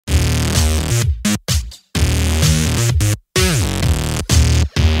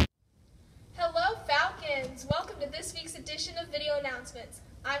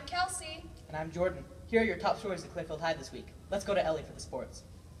And I'm Jordan. Here are your top stories at Clearfield High this week. Let's go to Ellie for the sports.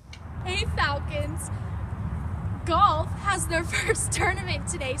 Hey Falcons! Golf has their first tournament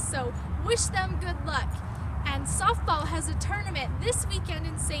today, so wish them good luck. And softball has a tournament this weekend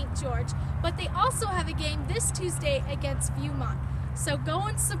in St. George, but they also have a game this Tuesday against Viewmont. So go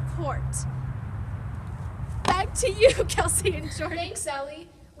and support. Back to you, Kelsey and Jordan. Thanks, Ellie.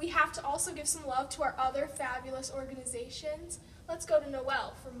 We have to also give some love to our other fabulous organizations. Let's go to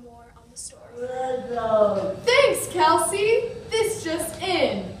Noelle for more on the story. Thanks, Kelsey. This just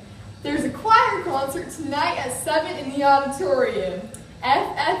in. There's a choir concert tonight at 7 in the auditorium.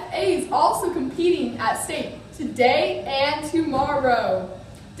 FFA is also competing at state today and tomorrow.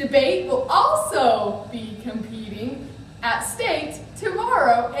 Debate will also be competing at state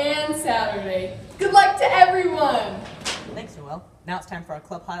tomorrow and Saturday. Good luck to everyone! Thanks, Noel. Now it's time for our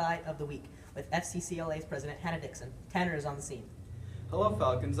club highlight of the week with FCCLA's president, Hannah Dixon. Tanner is on the scene. Hello,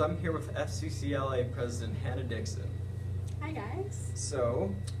 Falcons. I'm here with FCCLA President Hannah Dixon. Hi, guys.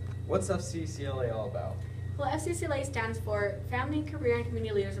 So, what's FCCLA all about? Well, FCCLA stands for Family, Career, and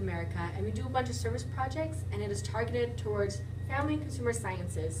Community Leaders of America, and we do a bunch of service projects, and it is targeted towards family and consumer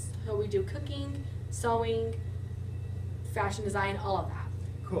sciences. So we do cooking, sewing, fashion design, all of that.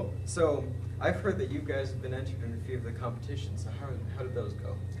 Cool. So, I've heard that you guys have been entered in a few of the competitions. So how did those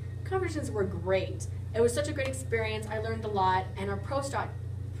go? Competitions were great. It was such a great experience. I learned a lot, and our Pro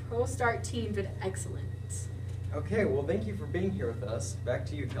Start team did excellent. Okay, well, thank you for being here with us. Back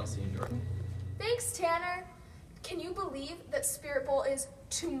to you, Kelsey and Jordan. Thanks, Tanner. Can you believe that Spirit Bowl is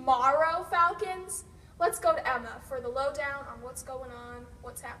tomorrow, Falcons? Let's go to Emma for the lowdown on what's going on,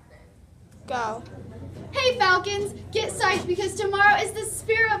 what's happening. Go. Hey Falcons, get psyched because tomorrow is the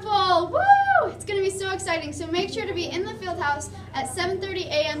Spirit Bowl. Woo! It's going to be so exciting. So make sure to be in the field house at 7:30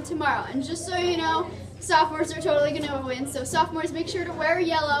 a.m. tomorrow. And just so you know, sophomores are totally going to win. So sophomores, make sure to wear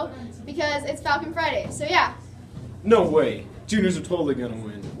yellow because it's Falcon Friday. So yeah. No way. Juniors are totally going to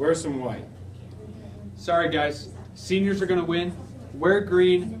win. Wear some white. Sorry guys, seniors are going to win. Wear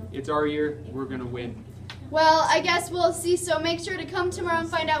green. It's our year. We're going to win. Well, I guess we'll see, so make sure to come tomorrow and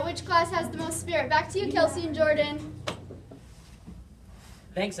find out which class has the most spirit. Back to you, Kelsey and Jordan.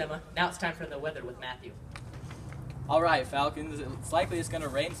 Thanks, Emma. Now it's time for the weather with Matthew. All right, Falcons, it's likely it's going to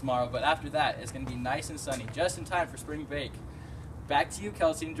rain tomorrow, but after that, it's going to be nice and sunny, just in time for spring break. Back to you,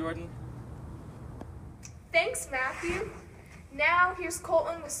 Kelsey and Jordan. Thanks, Matthew. Now, here's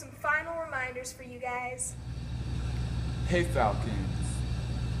Colton with some final reminders for you guys. Hey, Falcons.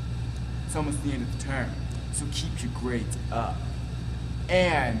 It's almost the end of the term, so keep your grades up.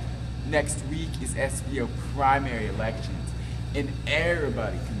 And next week is SVO primary elections, and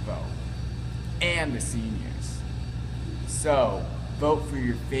everybody can vote, and the seniors. So, vote for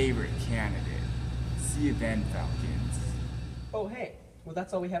your favorite candidate. See you then, Falcons. Oh, hey. Well,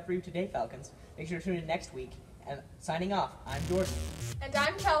 that's all we have for you today, Falcons. Make sure to tune in next week. And signing off, I'm Jordan. And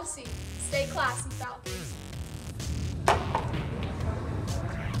I'm Kelsey. Stay classy, Falcons.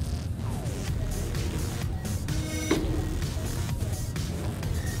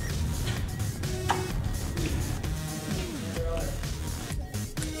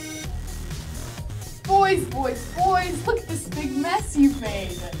 Boys, look at this big mess you've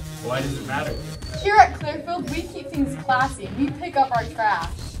made. Why does it matter? Here at Clearfield, we keep things classy. We pick up our trash.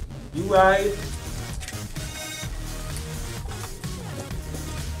 You right.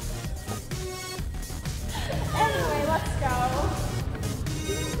 Anyway, let's go.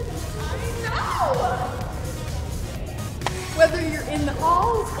 I know! Whether you're in the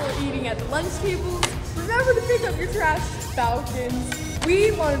halls or eating at the lunch tables, remember to pick up your trash, Falcons.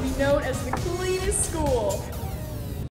 We want to be known as the cleanest school.